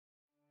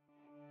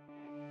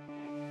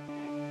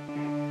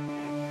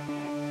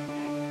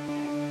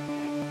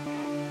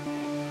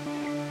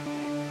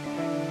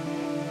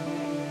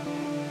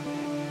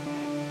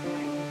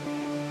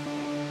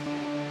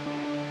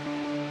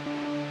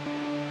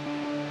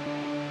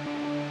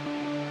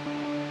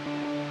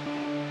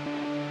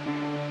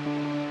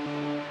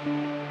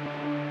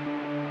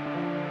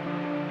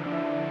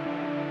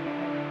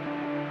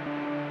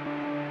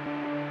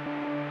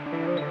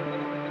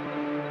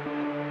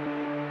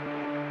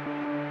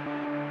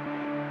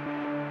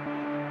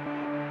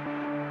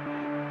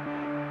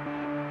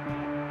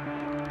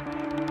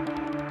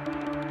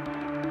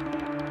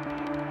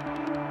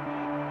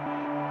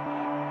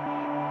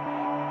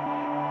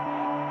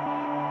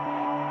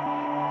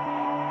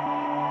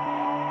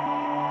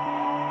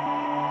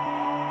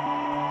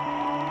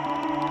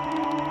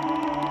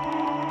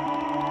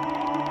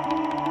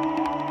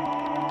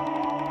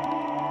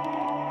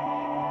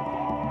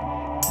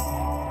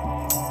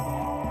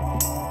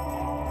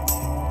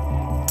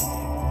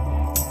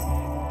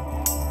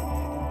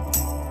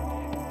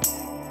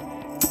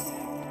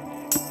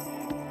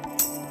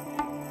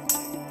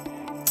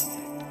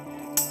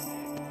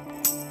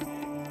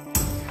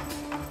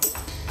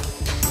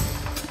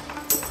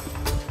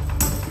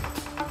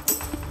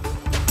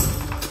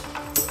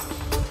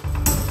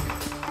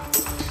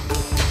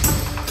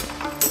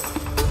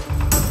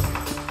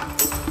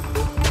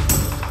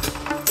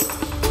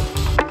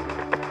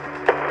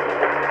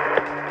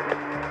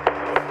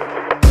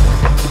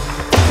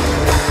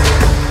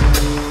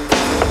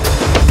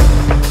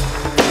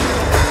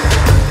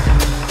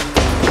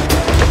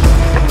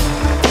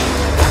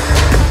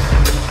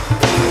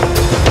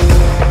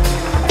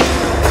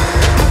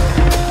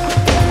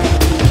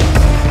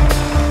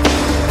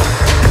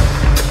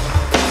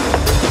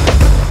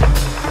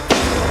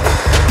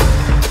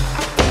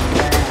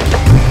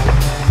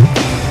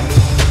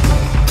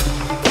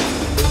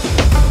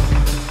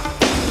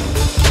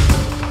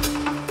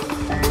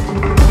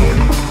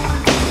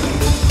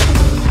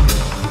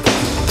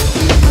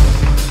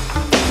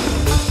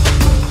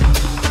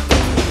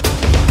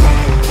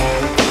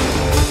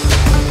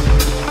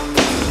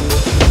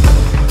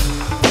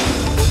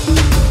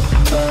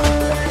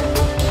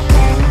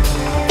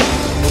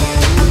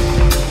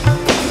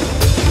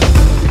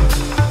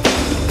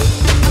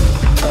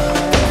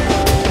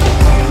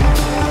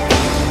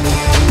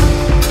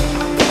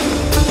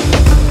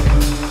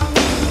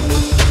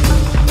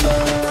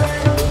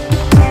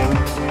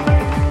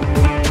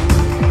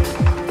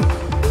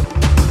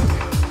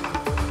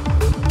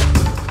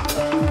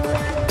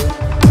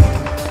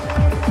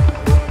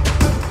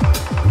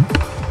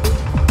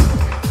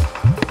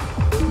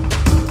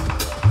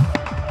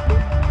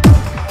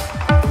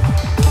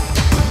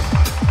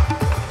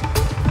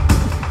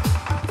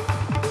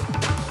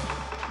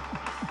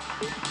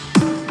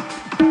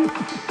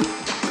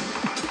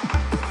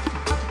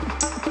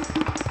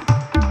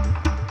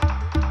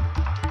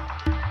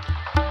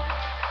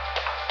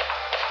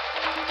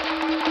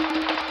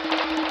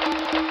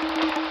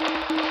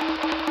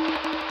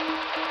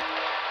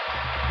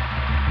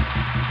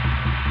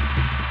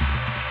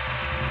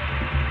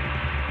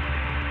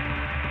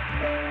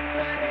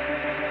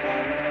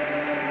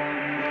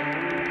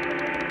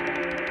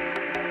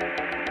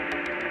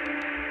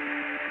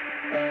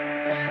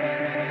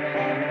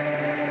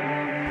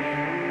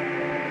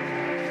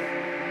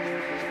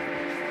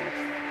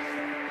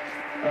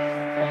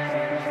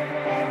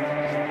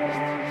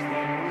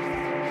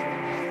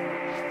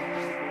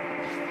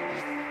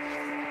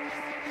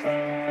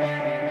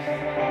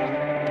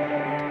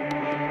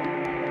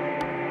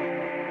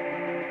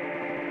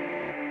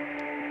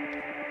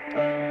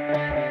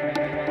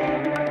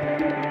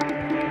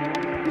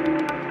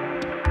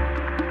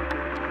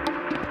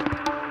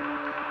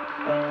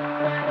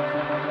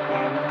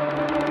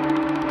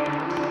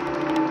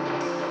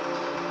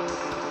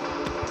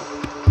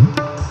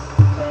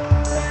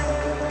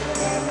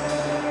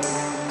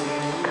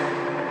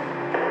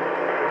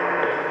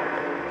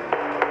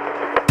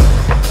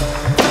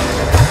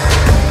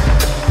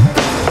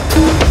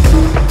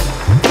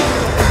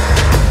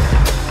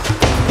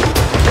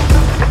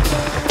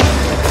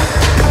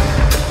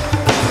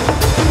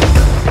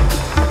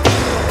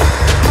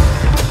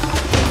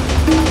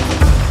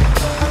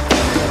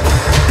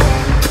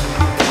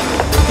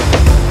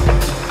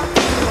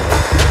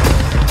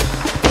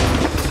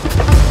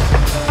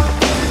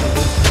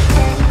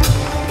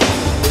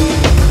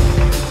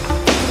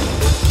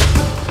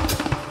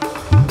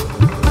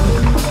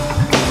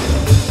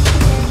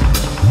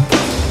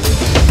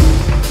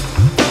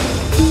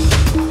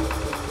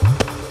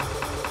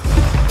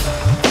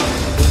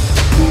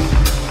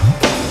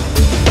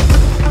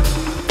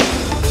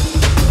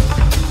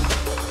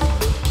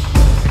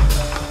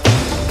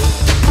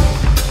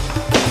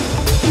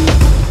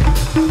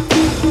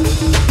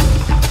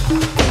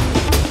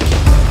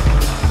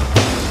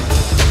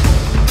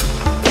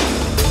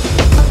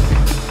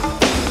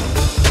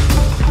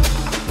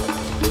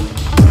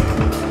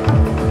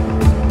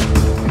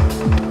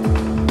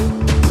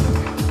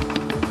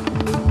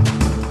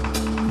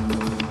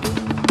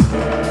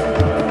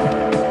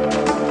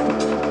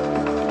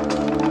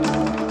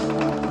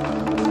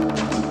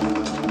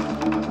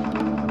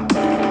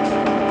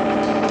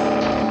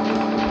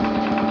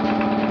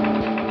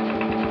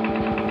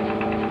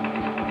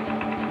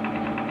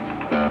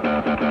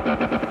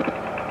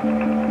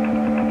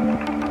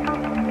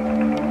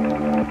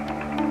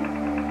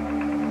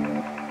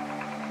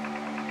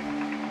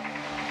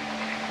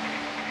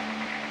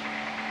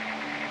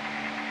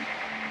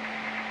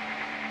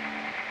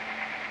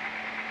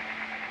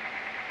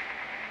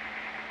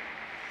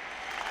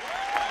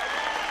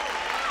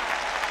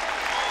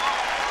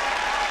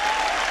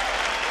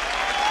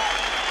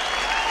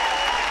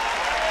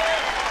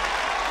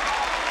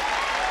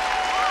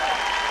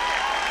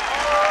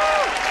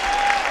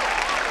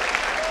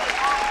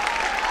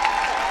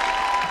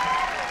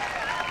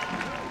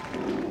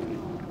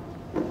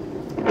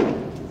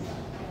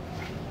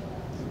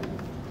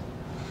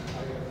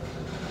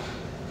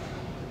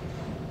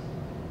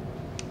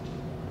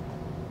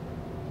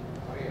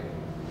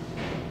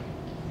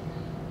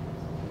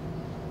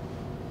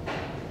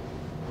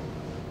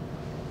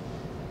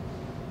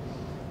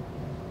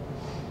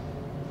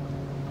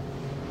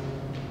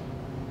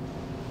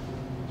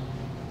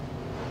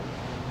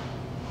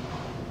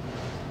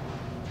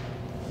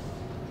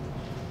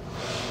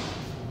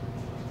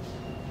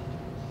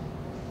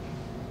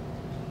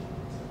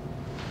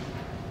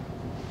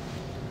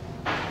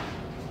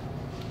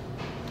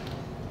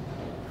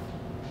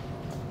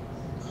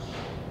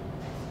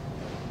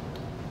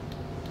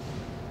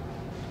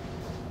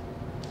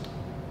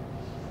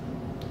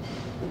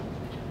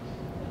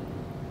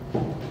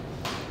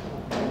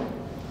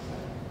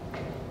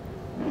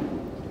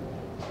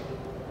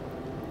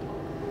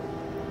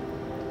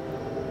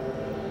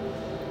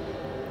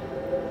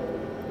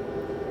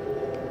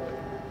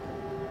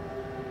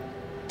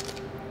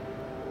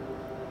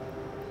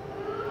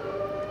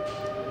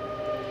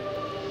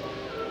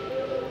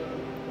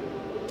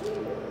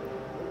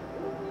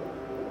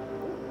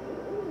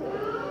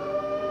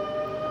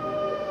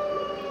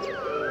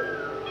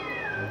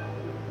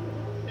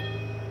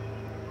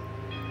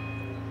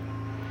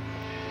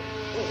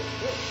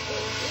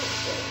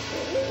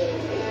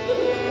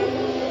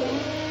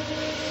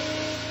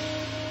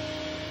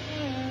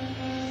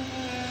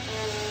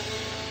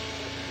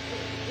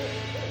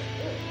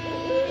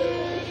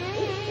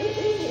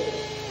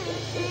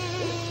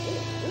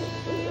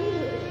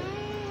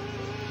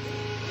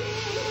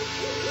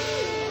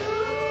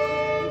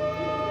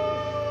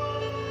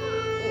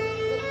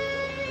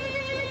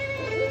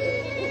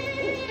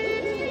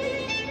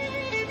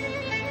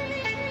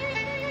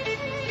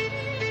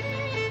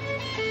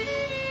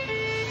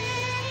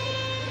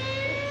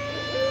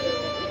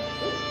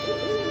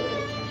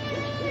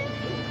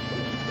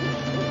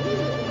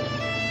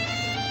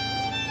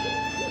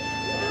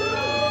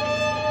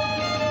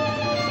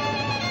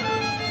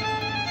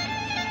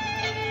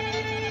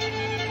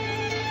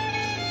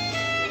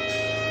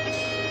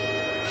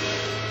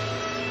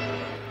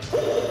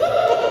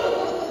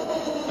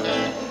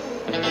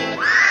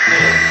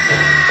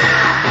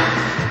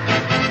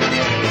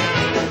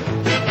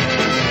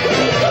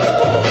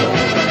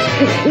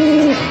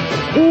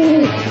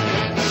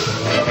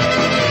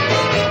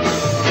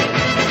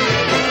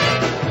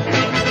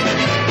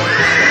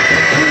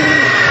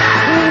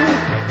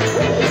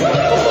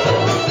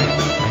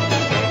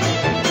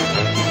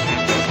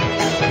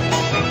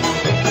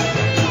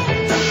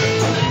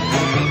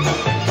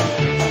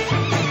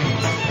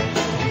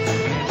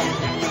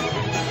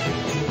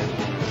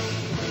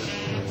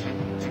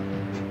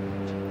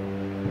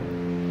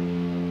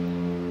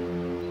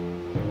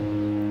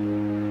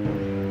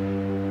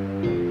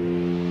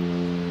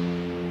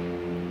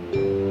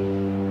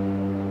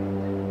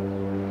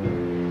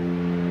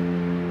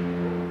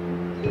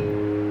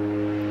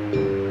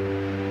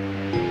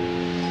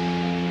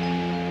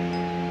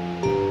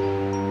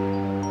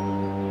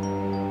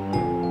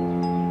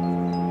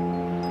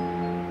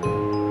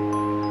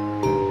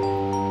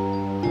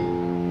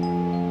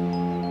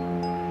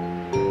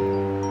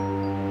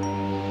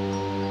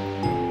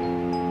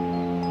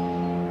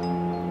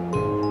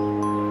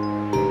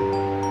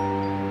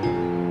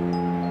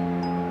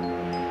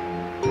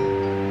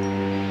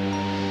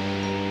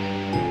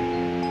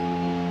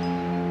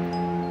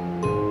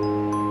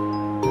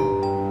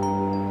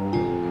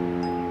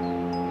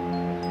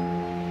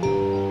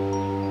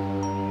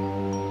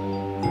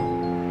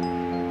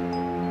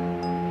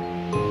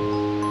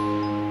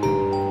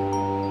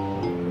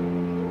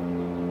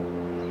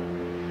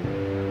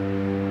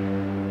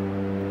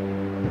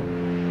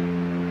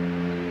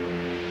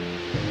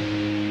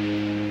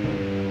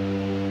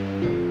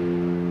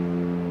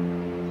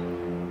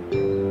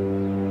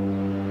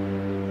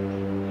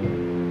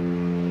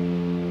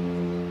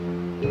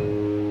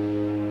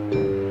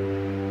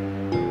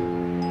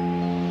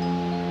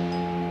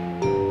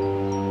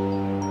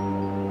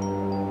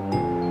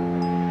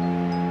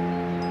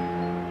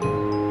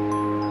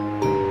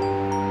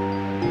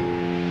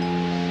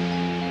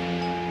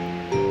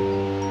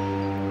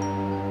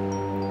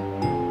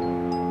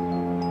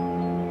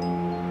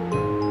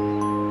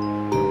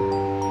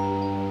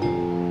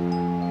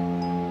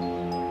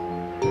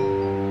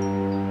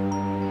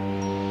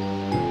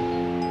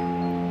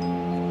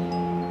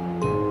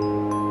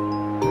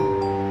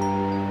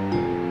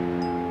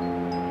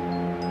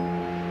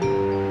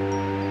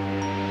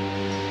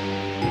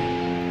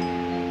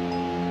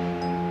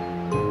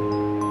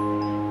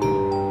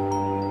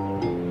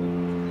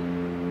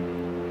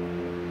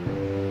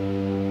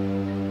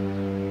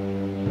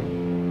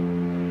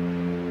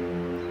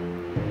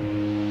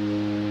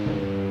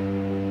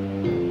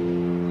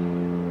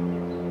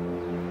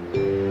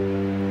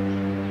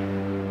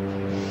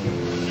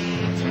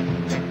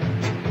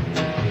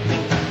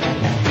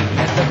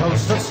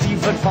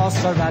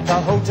Monster at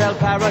the Hotel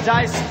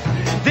Paradise.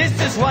 This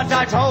is what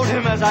I told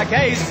him as I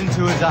gazed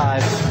into his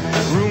eyes.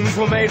 Rooms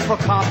were made for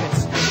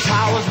carpets,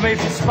 towers made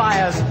for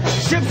spires,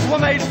 ships were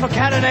made for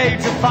cannonade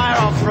to fire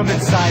off from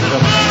inside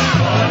them.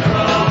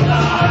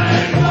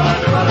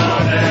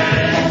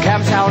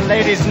 Camptown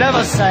ladies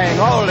never sang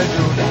all they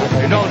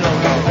do. No, no,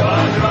 no.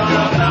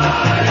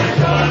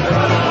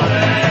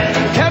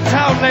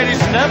 Camptown ladies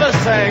never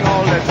sang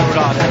all they do.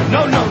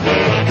 No, no,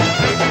 no.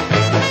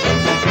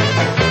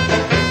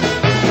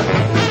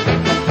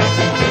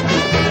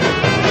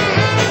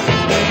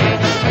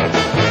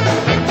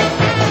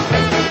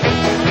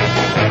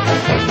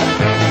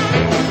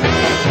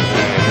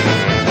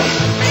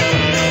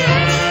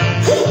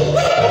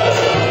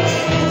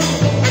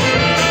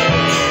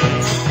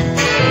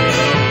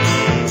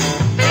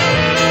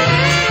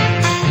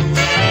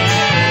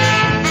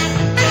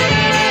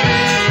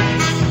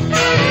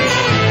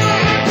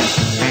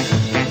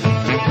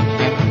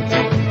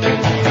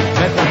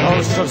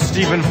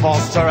 Stephen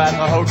Foster at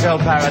the Hotel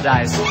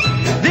Paradise.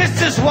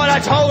 This is what I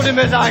told him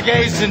as I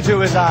gazed into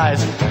his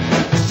eyes.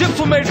 Ships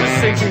were made for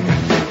sinking,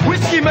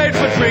 whiskey made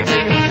for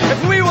drinking.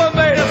 If we were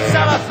made of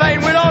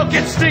cellophane, we'd all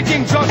get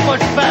stinking drunk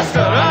much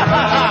faster.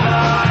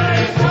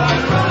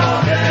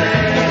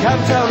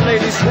 Camptown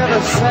ladies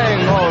never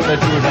sang all they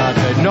do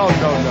nowadays. No,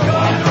 no, no.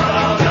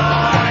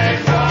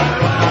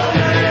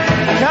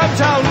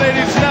 Camptown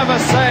ladies never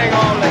sang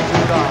all they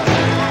do nowadays.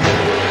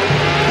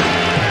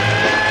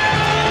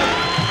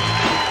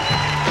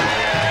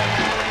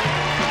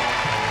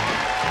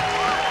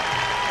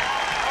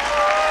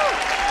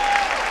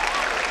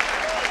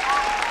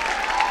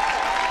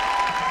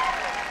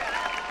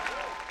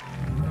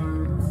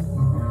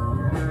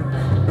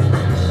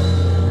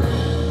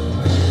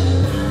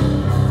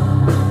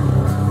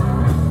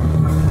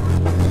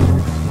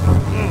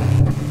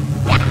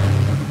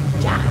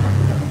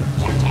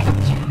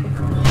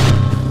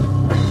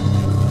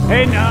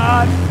 Hey,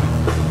 Nod.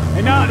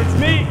 Hey, Nod, it's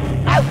me.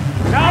 Oh,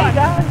 Nod,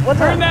 hey, what's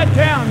turn up? that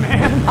down,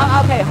 man.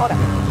 Okay, hold on.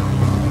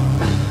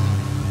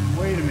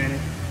 Wait a minute.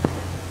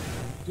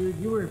 Dude,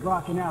 you were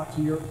rocking out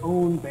to your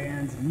own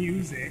band's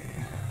music.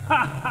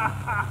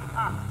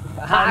 How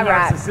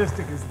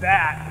narcissistic is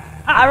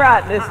that? All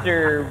right,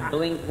 Mr.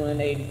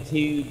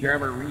 Blink-182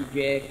 drummer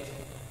reject.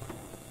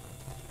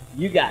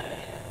 You got me.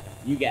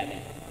 You got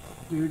me.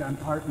 Dude, I'm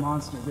part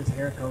monster. This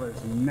hair color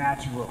is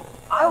natural.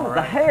 Oh, right.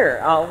 The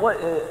hair. What?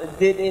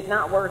 Did it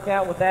not work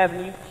out with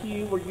Avenue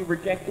Q? Were you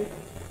rejected?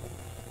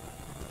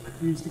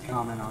 Refuse to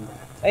comment on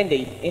that.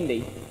 Indeed,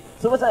 indeed.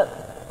 So what's up?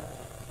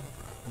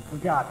 You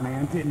forgot,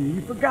 man, didn't you?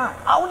 You forgot.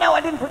 Oh no, I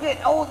didn't forget.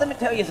 Oh, let me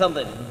tell you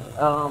something.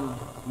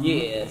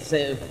 Yeah.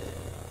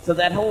 So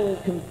that whole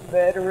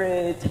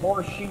Confederate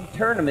horseshoe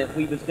tournament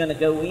we was gonna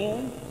go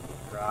in.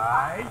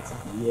 Right.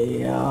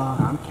 Yeah.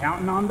 I'm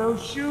counting on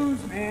those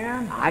shoes,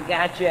 man. I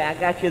got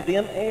you.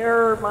 Them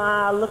are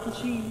my lucky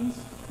shoes.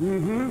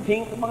 Mm-hmm.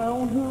 Pink with my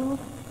own hoof.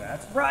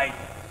 That's right.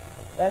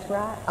 That's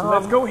right. So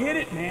let's go hit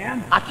it,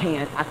 man. I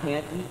can't.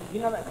 You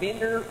know that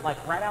vendor, like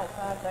right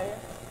outside there?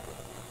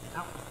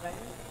 Out there?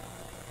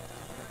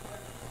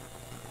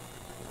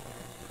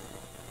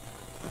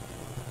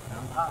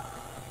 Sounds hot.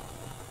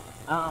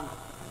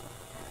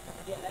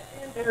 Yeah, that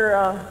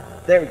vendor,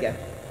 there we go.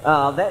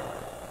 That...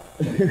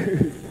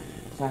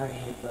 Sorry,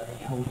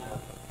 buddy, hold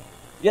up.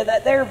 Yeah,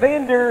 that there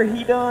vendor,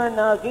 he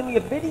done give me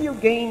a video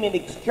game in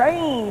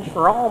exchange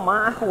for all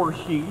my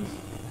horseshoes.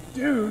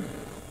 Dude,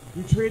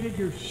 you traded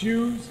your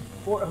shoes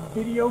for a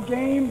video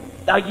game?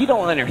 Now, you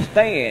don't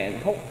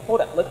understand.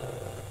 Hold up,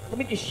 let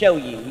me just show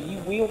you. You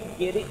will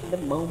get it in the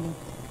moment.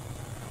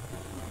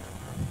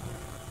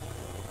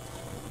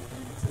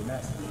 It's a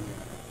mess.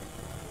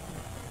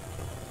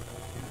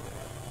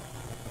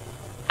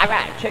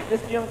 Alright, check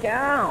this junk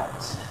out.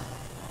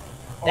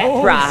 That's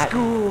old right.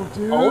 School,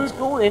 dude. Old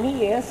school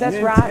NES, that's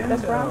Nintendo. right,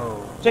 that's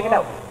right. Check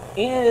Whoa.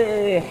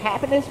 it out.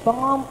 Happiness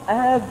Bomb,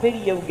 a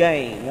video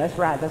game. That's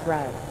right, that's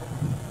right.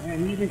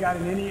 Man, you even got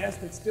an NES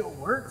that still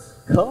works?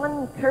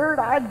 Concurred,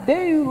 I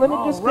do. Let me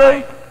just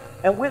right. go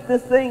and whip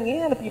this thing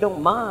in if you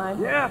don't mind.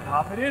 Yeah,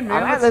 pop it in,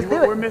 man. All right, let's see do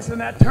what it. we're missing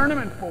that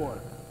tournament for.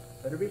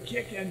 Better be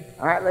kicking.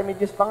 Alright, let me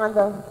just find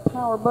the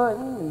power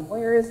button. And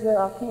where is the,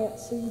 I can't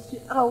see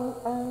shit. Oh,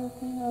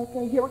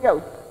 okay, here we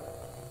go.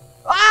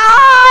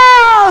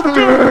 Ah!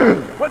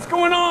 What's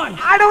going on?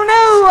 I don't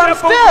know. I'm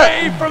Step stuck.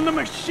 away from the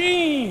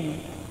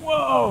machine.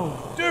 Whoa,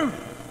 dude.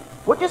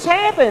 What just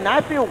happened?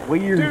 I feel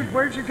weird. Dude,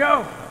 where'd you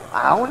go?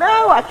 I don't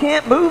know. I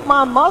can't move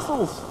my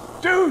muscles.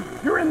 Dude,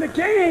 you're in the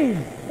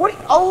game. What?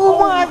 Oh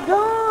my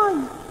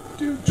God.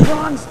 Dude,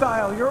 Tron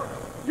style.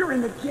 You're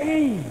in the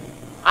game.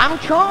 I'm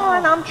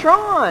trying.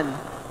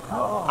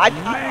 Oh, I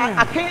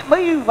can't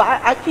move.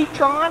 I keep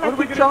trying. I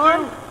keep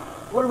trying.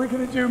 What are we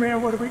gonna do,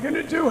 man? What are we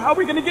gonna do? How are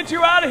we gonna get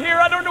you out of here?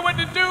 I don't know what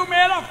to do,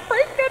 man. I'm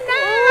freaking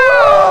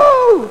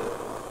out.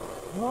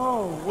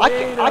 Oh,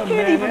 wait I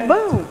can't even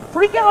move.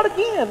 Freak out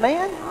again,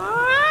 man.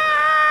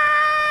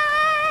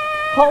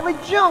 Holy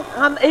junk!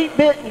 I'm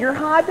 8-bit and you're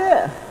high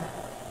def.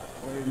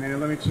 Wait a minute.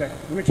 Let me check.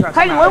 Let me try.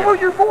 Hey, lower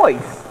your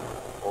voice.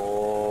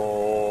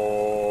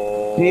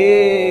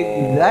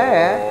 Dig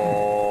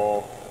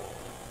that.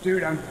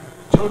 Dude, I'm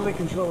totally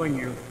controlling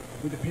you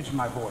with the pitch of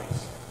my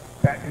voice.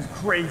 That is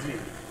crazy.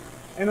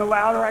 And the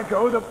louder I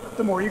go,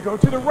 the more you go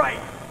to the right.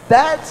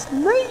 That's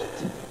neat.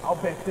 I'll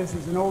bet this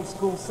is an old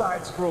school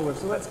side scroller,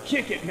 so let's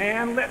kick it,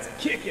 man. Let's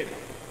kick it.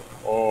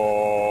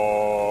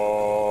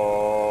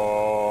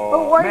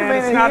 Oh, wait a minute.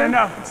 Man, it's not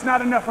enough. It's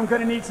not enough. I'm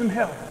gonna need some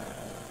help.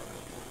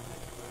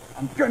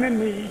 I'm gonna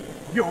need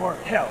your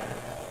help.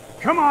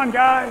 Come on,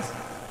 guys.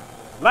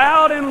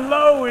 Loud and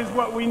low is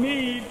what we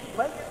need.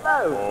 Make it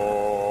low.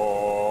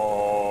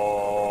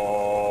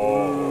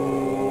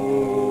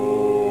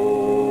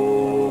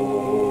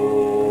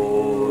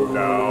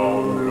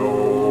 Down low.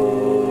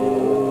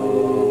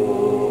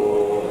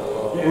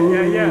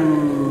 Yeah.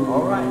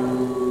 All right.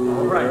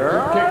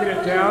 Keep kicking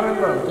it down and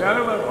low.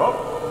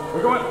 Oh,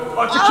 we're going.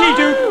 Oh, it's a key,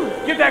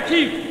 dude. Get that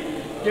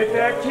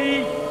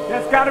key.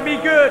 That's got to be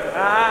good.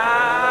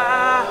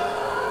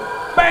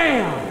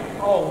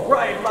 Bam. All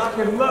right, lock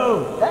and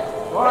load.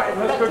 All right,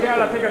 let's go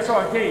down. I think I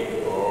saw a gate.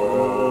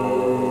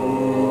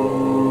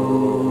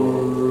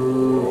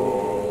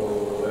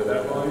 Let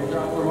that volume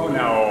drop for a moment.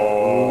 No.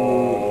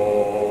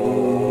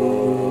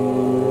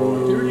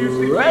 Dude, use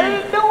the key.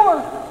 Right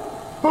door.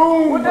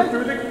 Boom. We're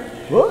through the...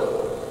 What?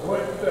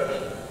 What the...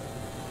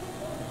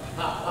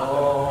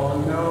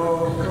 Oh, no.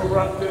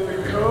 Corrupted the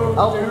code,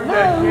 Oh, dude. no.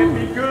 That can't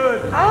be good.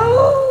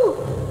 Oh.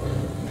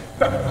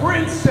 The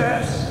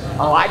princess.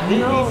 Oh, I did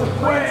No need some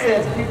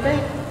princess.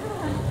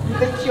 You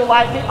think she'll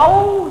like me?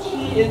 Oh,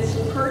 she is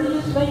pretty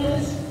as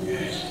Venus. Yeah,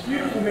 she's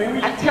beautiful, man.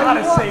 We I tell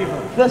gotta you what, save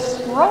her. the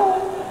scroll.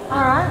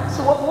 All right.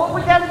 So what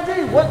we gotta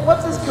do?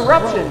 What's this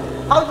corruption?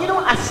 Oh, you know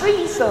I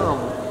see some.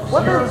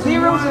 What are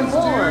zeros and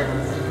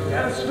ones? Dude.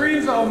 Yeah, the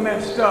screen's all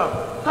messed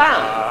up.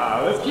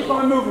 Huh? Let's keep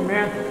on moving,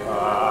 man.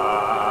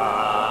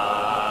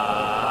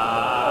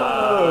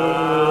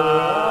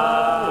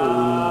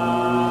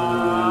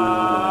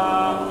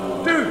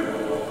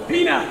 Dude,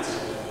 peanuts.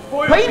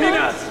 Boiled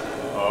peanuts.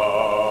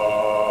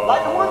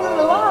 Like the ones in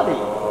the lobby.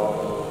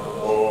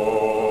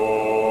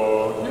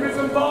 Give me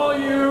some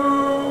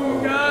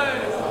volume,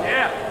 guys.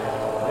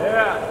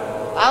 Yeah.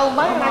 Oh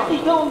man, I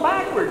keep going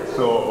backwards.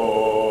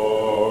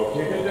 So,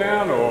 kick it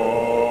down.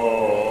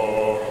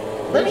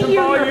 Let me some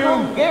hear your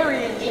volume.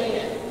 Hungarian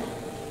chant.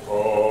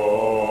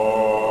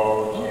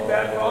 Keep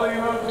that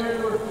volume up,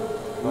 dude.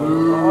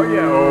 Oh,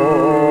 yeah.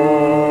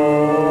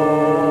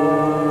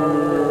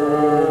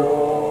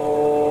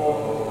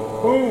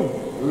 Boom.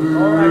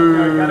 All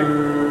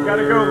right,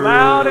 gotta go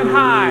loud and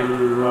high.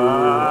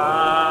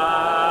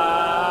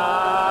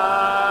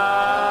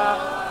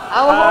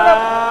 Oh, hold up.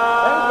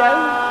 There we go.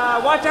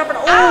 Watch out for the...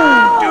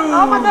 Oh, dude.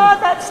 oh my God,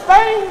 that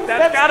stings.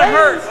 That's gotta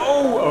hurt.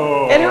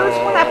 Oh. It hurts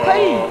when I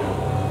pee.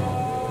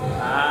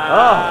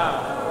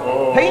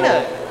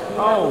 Peanut.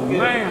 Oh,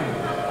 man.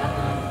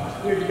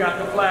 Dude, you got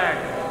the flag.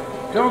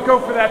 Don't go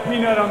for that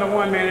peanut on the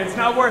one, man. It's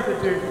not worth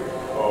it, dude.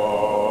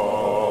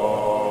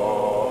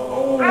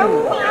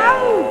 Ow,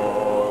 ow.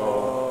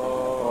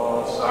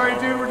 Sorry,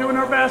 dude. We're doing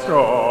our best.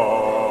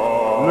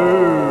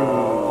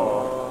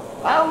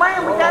 Oh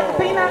man, we got the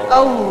peanut.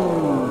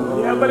 Oh.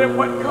 Yeah, but at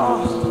what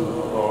cost?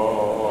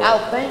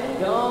 Oh, thank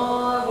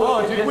God.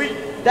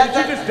 Did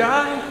you just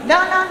die? No,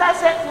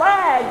 that's that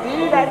flag,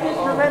 dude. I just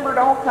remembered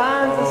all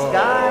kinds of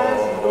skies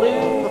and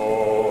blue.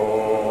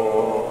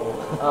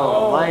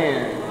 Oh,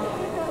 man.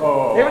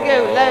 Here we go,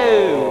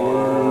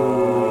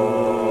 low.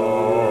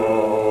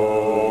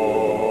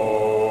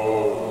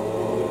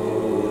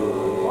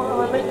 Well,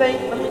 let me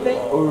think.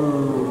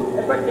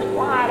 Everybody get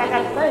quiet, I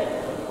gotta think.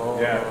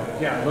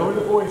 Yeah. Lower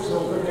the voice so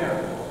go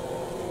down.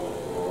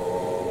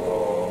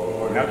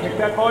 Now kick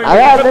that volume. All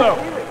right, Keep it let's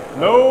low. do it.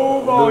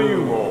 Low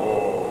volume.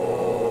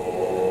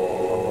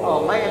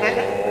 Oh,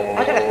 man,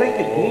 I gotta think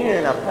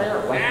again,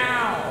 apparently.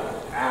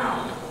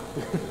 Ow.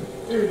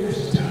 Dude, this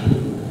is tough.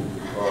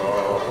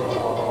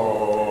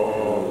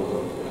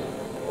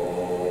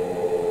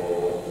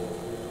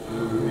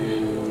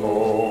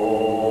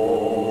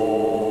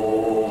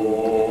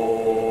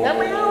 Help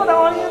me out,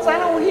 audience. I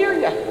don't hear you.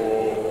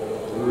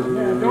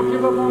 Yeah, don't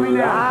give up on me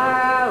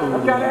now.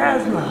 I've got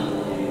asthma.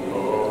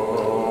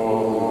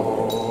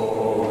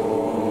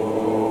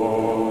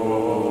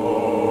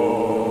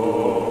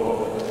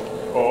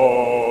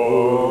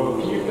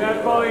 Keep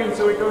that volume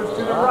so it goes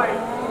to the right.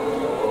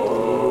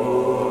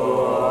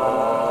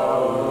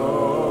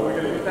 We're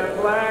gonna get that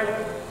flag.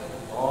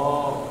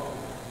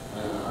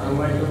 I don't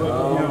like the look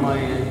of him.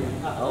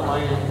 Oh,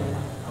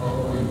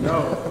 man.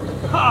 No.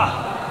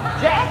 Ha!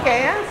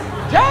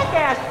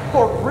 Jackass,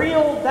 for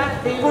real,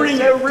 that dude Bring is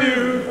so it, rude.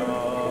 dude.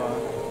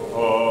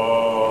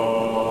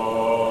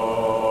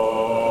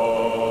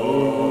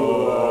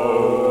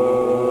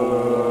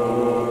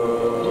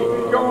 Keep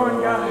it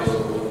going, guys.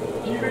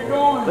 Keep it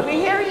going. Let me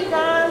hear you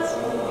guys.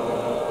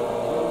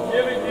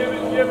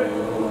 Give it.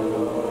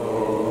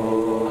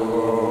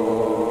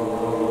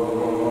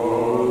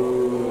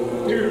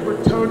 Dude,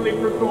 we're totally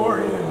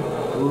Gregorian.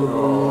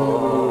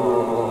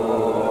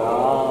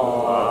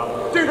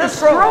 Dude, the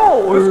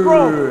scroll. The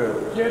scroll.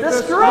 Get The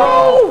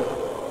scroll.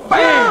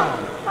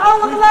 Bam. Oh, Oh,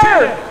 look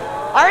there.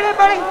 All right,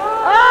 everybody.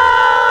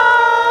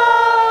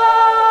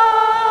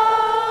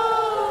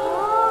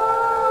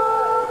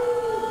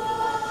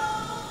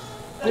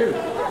 Dude.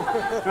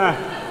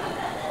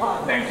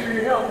 Thanks for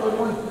your help, little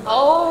one.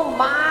 Oh,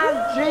 my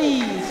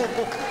jeez.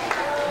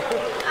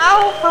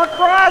 Oh, for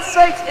Christ's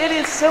sakes, it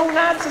is so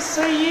nice to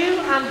see you.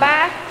 I'm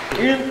back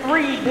in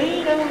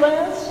 3D, no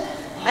less.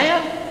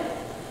 And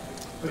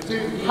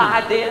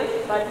high def,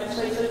 if I do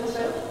say so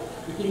myself.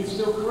 The game's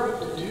still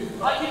corrupted, dude.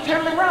 You're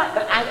totally right,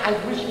 but I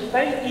wish to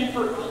thank you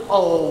for...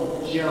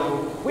 Oh,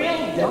 Joe, we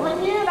ain't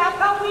done yet? I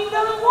thought we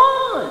done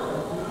one.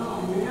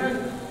 Oh, man.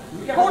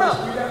 Hold up.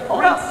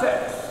 Hold up.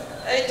 Princess.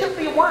 It took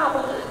me a while,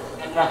 but...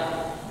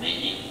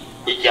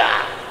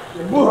 Yeah.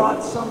 You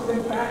brought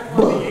something back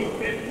from the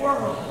 8-bit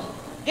world.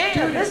 Yeah,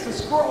 Dude, this it's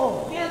the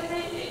scroll. Yes,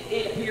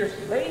 it appears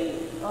to be.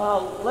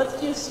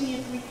 Let's just see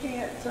if we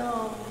can't,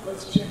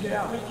 Let's check it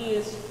out. we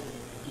just...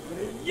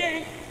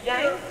 Yank.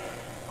 Yank?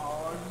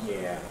 Oh,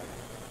 yeah.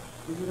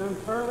 Is it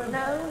unfurling?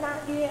 No,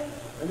 not yet.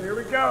 And there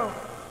we go.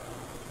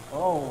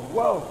 Oh,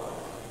 whoa.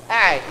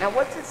 Alright, now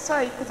what's it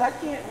say? Because I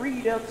can't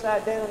read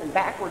upside down and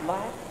backward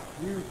like.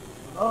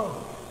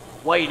 Oh.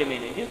 Wait a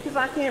minute. Just because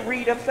I can't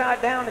read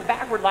upside down and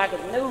backward like,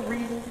 there's no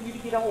reason for you to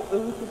get all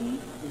oomphy.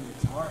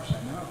 It's harsh,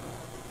 I know.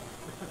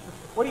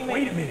 What do you mean?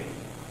 Wait a minute.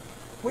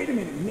 Wait a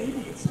minute.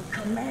 Maybe it's a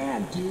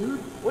command, dude.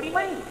 What do you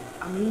mean?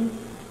 I mean,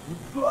 you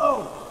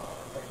blow.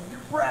 Like with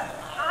your breath.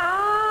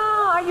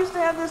 Ah, I used to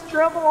have this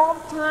trouble all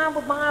the time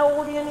with my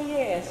old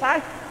NES.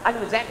 I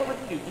know exactly what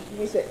to do. Just give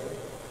me a second.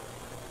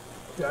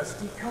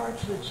 Dusty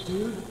cartridge,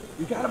 dude.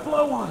 You gotta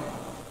blow on it.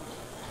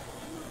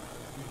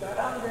 You got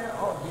out of there?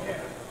 Oh, yeah.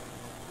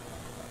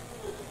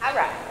 All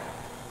right.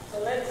 So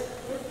let's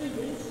do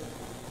this.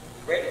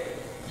 Ready?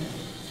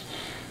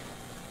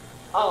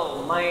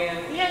 Oh,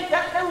 man. He ain't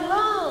got no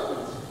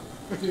lungs.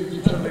 Dude,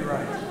 you're totally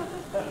right.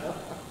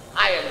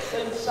 I am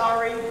so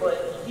sorry,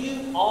 but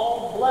you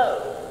all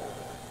blow.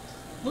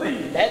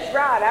 Please. That's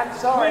right. I'm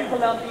sorry, Please.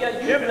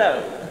 Columbia. You Give blow.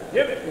 it.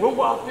 Give it. We'll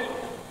waft it.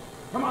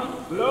 Come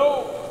on.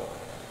 Blow.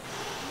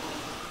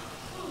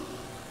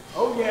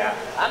 Oh, yeah.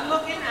 I'm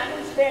looking. I'm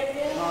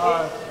inspecting.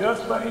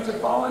 Dust bunnies are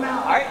falling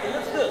out. All right, it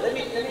looks good. Let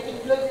me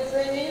just plug this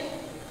thing in.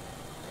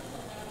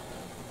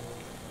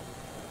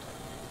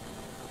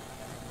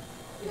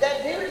 Is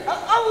that good?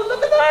 Oh,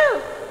 look at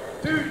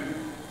there! Dude,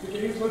 the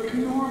game's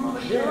looking normal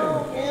again.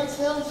 Sure, and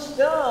some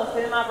stuff.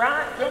 Am I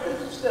right? Cooking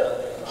some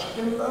stuff. Lock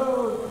and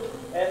load.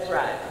 That's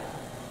right.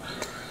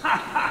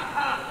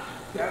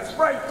 That's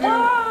right, dude.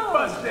 Whoa.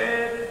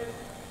 Busted.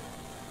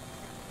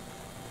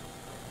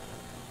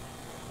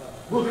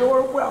 Well,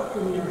 you're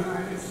welcome, Your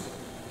Highness.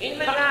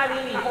 Anybody got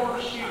any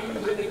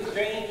horseshoes in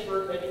exchange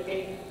for a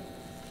cake?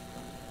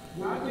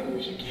 No, I think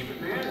we should keep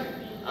it, man.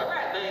 All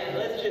right, man.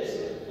 Let's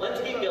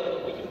get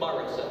going. We can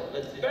borrow some.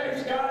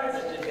 Thanks, guys.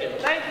 Let's just go.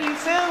 Thank you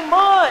so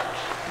much.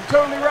 You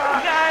totally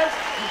rock. You guys,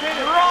 You did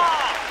it.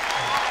 rock.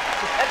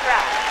 That's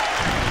right.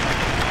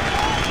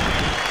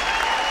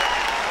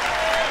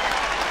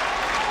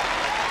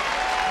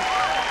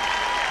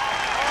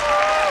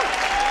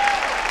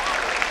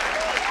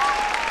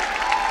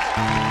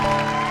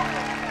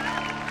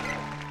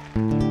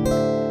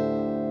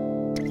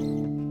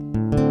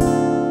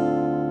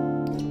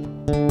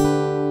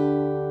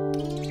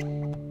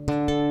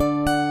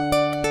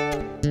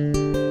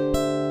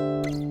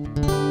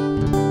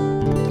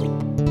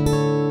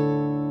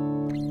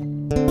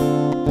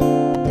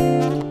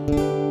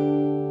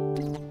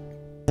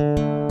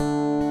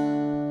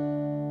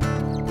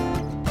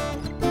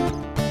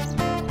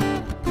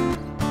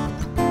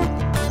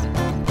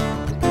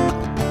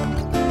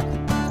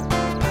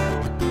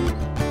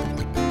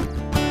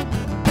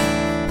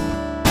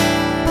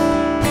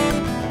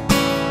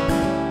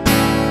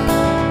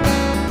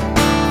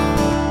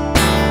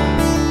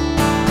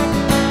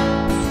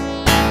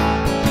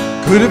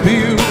 Could it be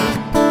you?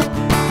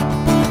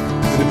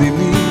 Could it be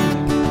me?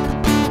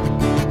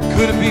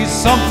 Could it be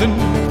something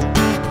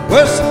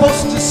we're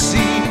supposed to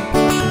see?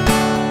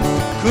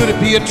 Could it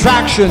be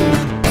attraction?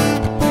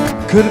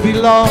 Could it be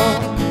love?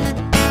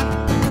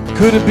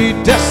 Could it be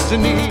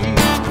destiny?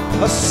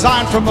 A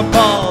sign from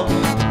above?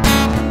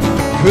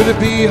 Could it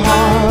be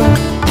heart?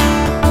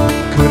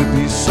 Could it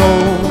be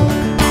soul?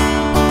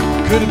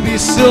 Could it be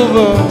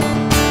silver?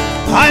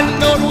 I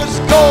know it was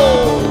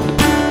gold.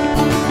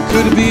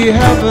 Could it be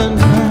heaven?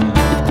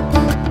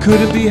 Could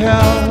it be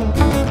hell?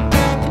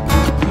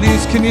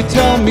 Please, can you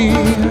tell me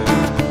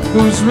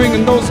who's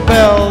ringing those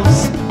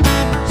bells?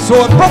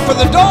 So I broke for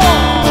the door.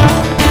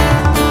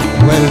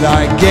 Where did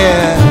I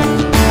get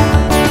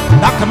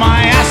knocked on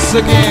my ass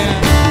again?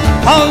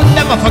 I'll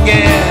never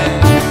forget.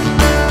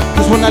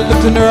 'Cause when I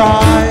looked in her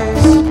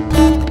eyes,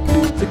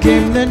 the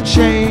game then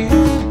changed.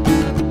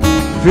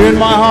 Fear in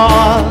my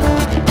heart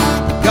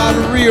got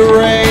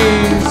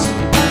rearranged.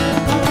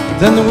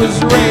 Then there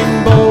was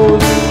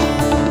rainbows,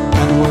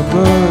 and there were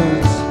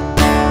birds,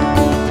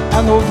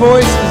 and there were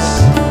voices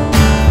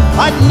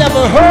I'd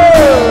never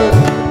heard.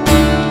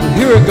 But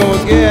here we go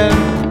again,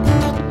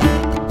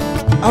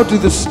 out to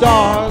the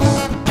stars.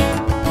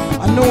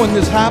 I know when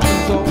this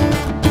happens though,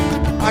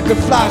 I could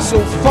fly so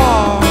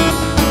far.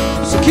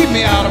 So keep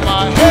me out of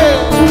my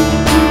head,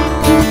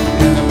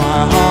 into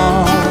my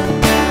heart.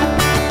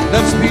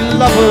 Let's be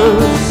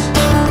lovers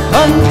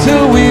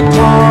until we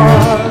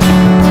part.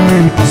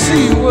 I'll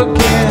see you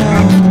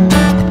again,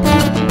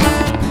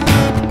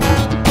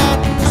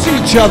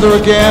 see each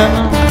other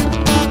again.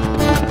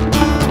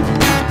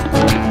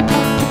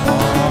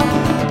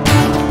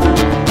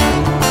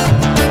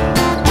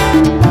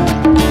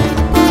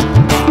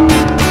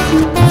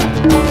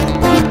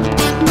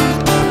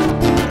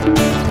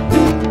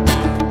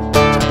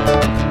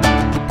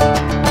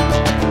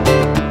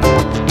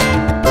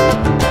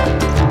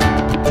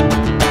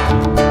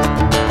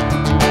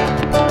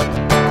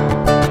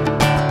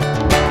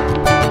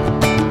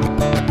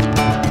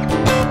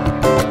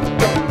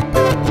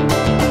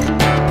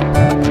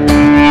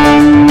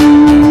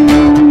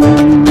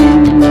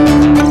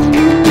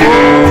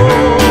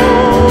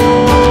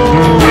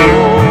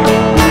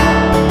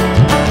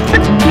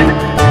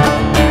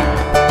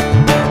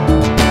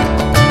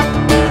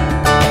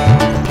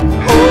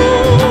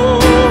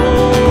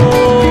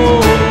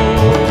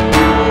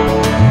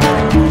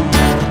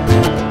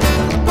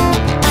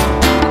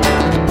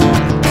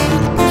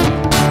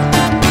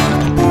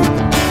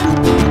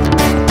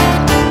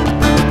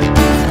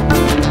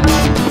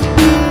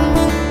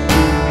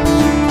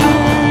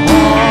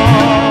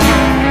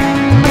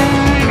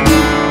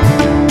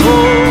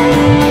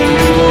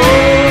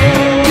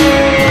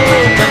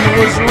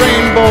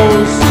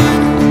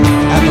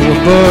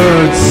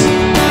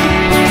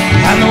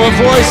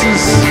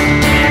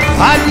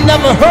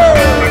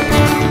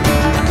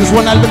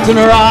 When I looked in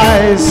her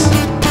eyes,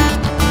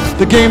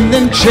 the game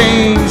then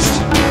changed.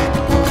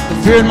 The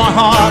fear in my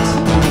heart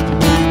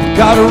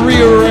got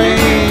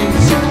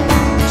rearranged.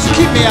 So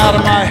keep me out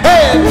of my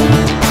head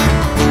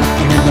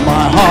and into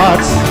my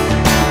heart.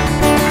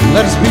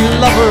 Let us be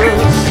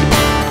lovers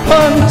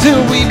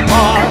until we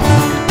part.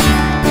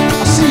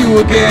 I'll see you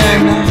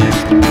again.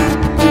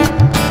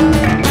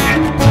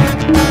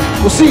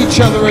 We'll see each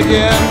other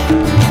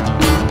again.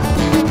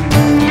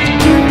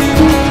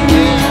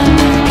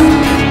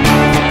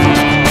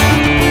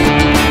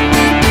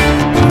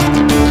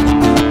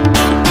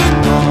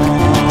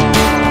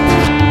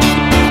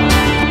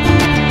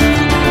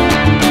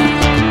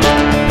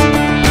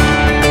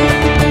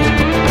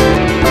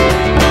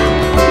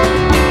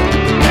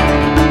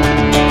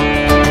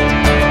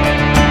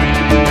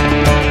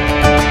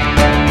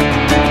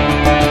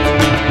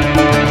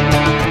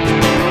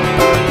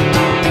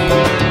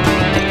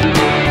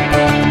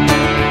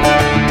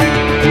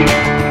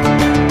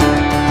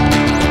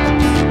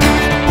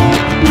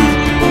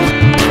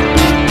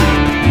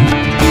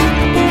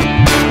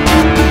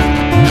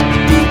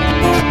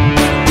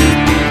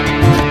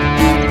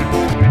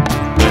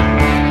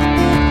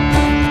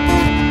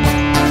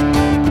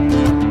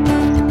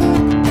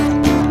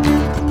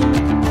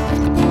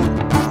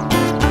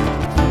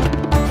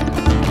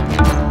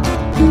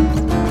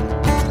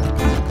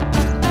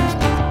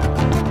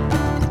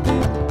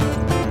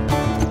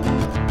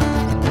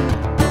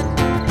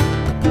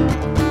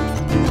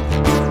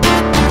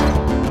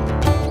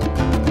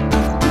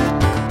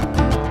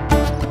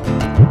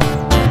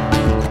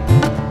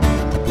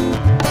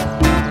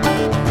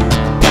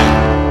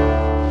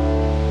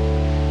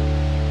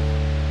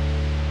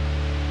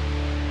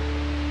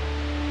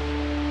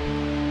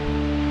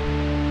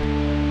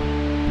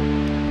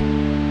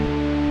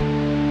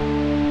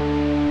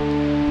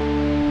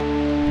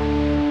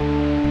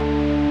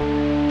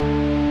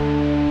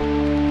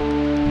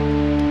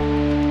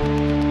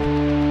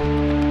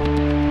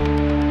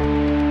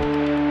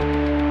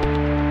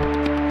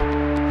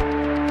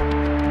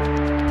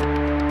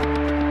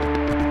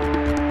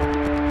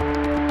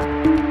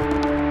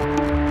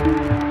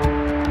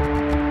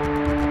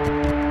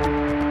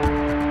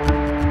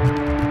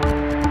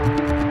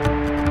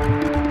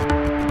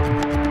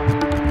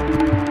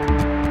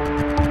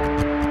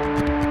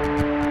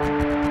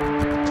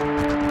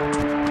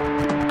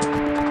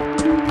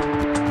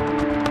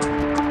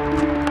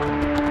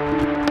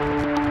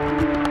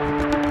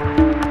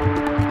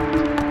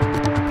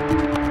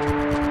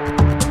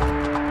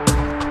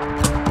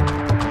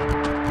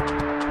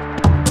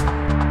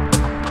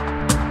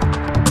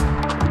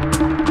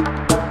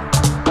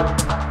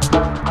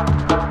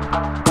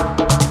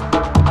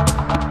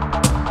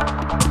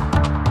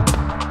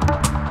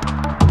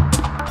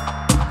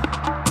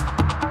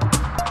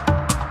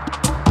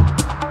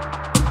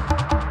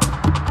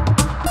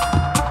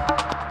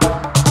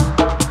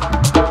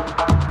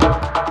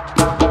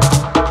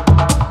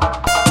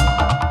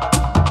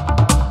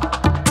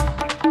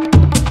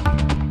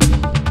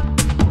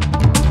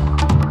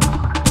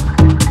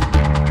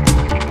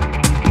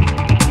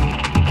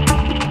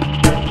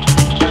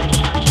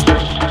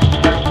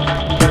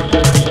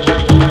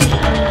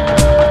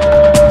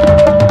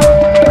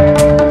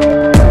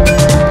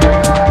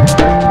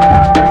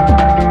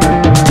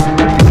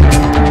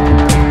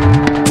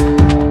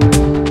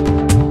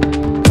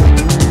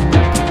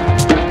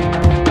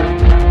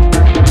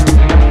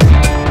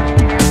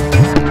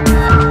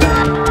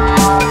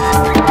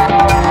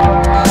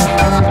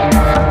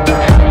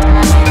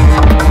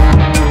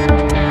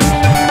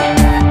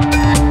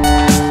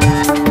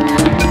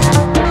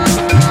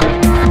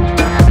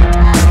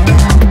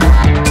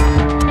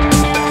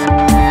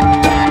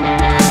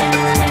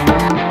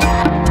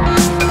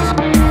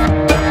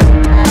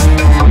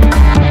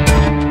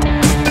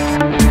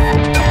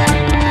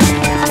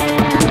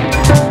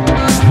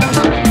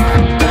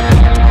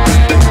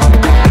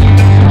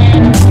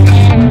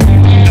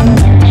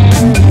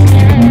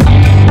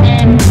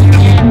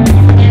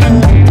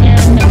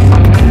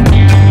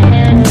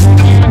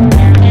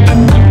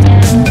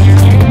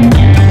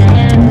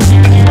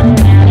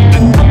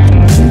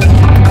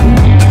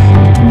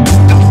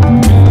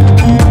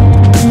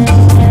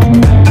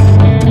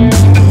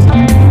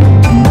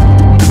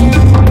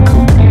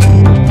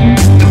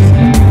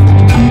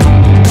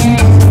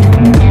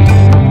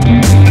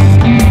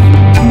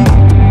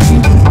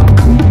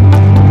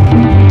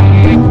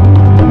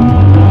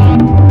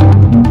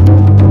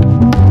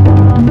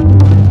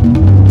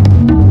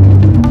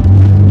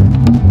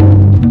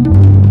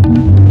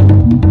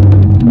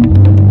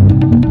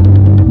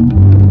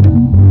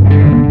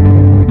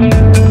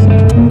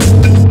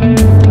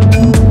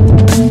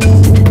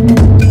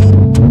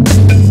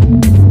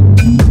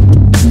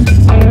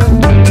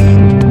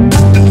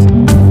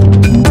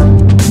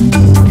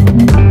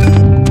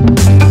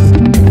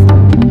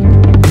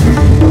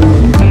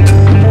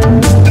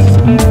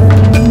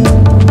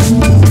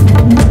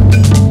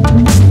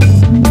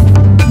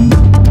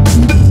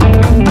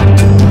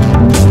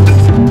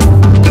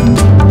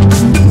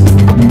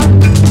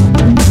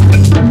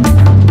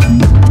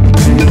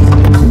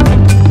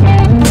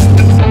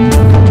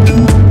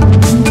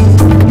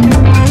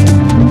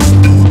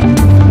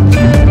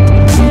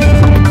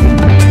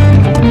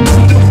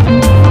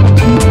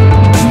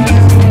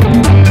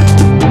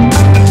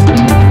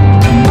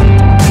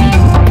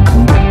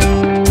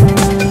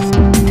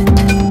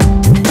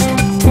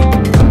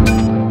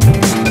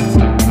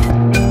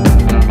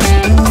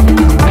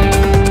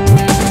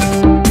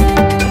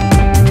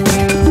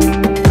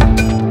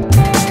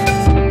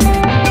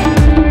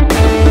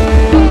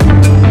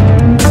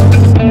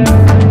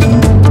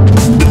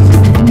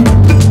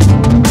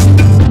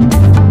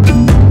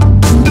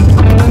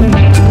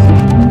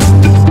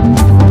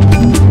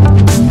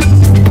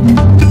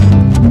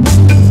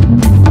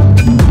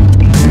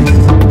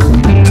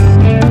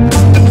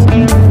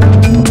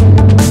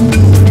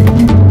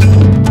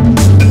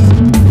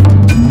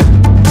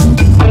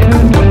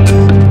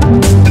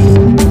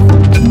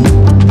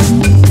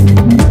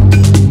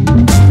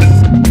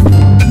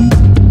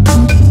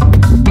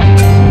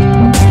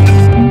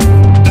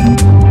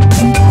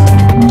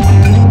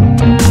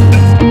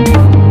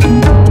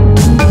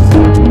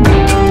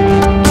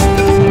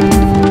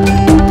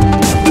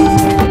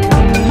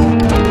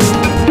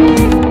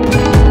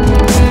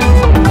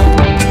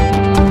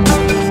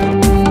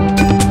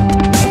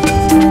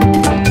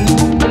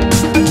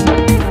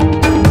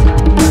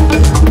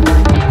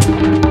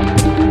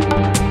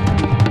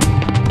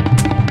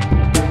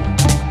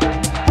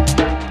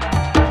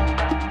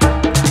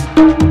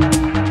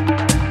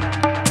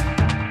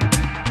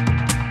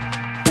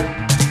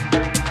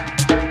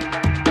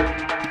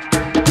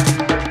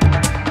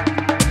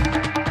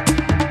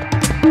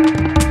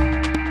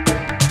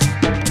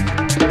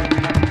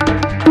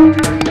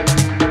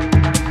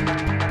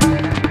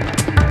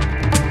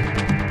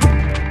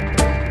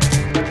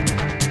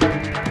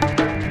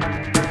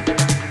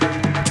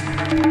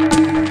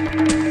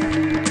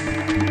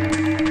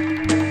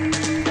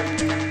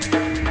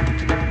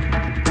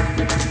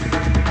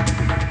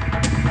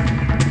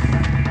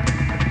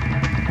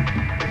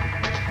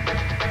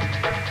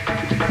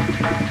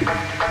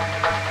 Bye.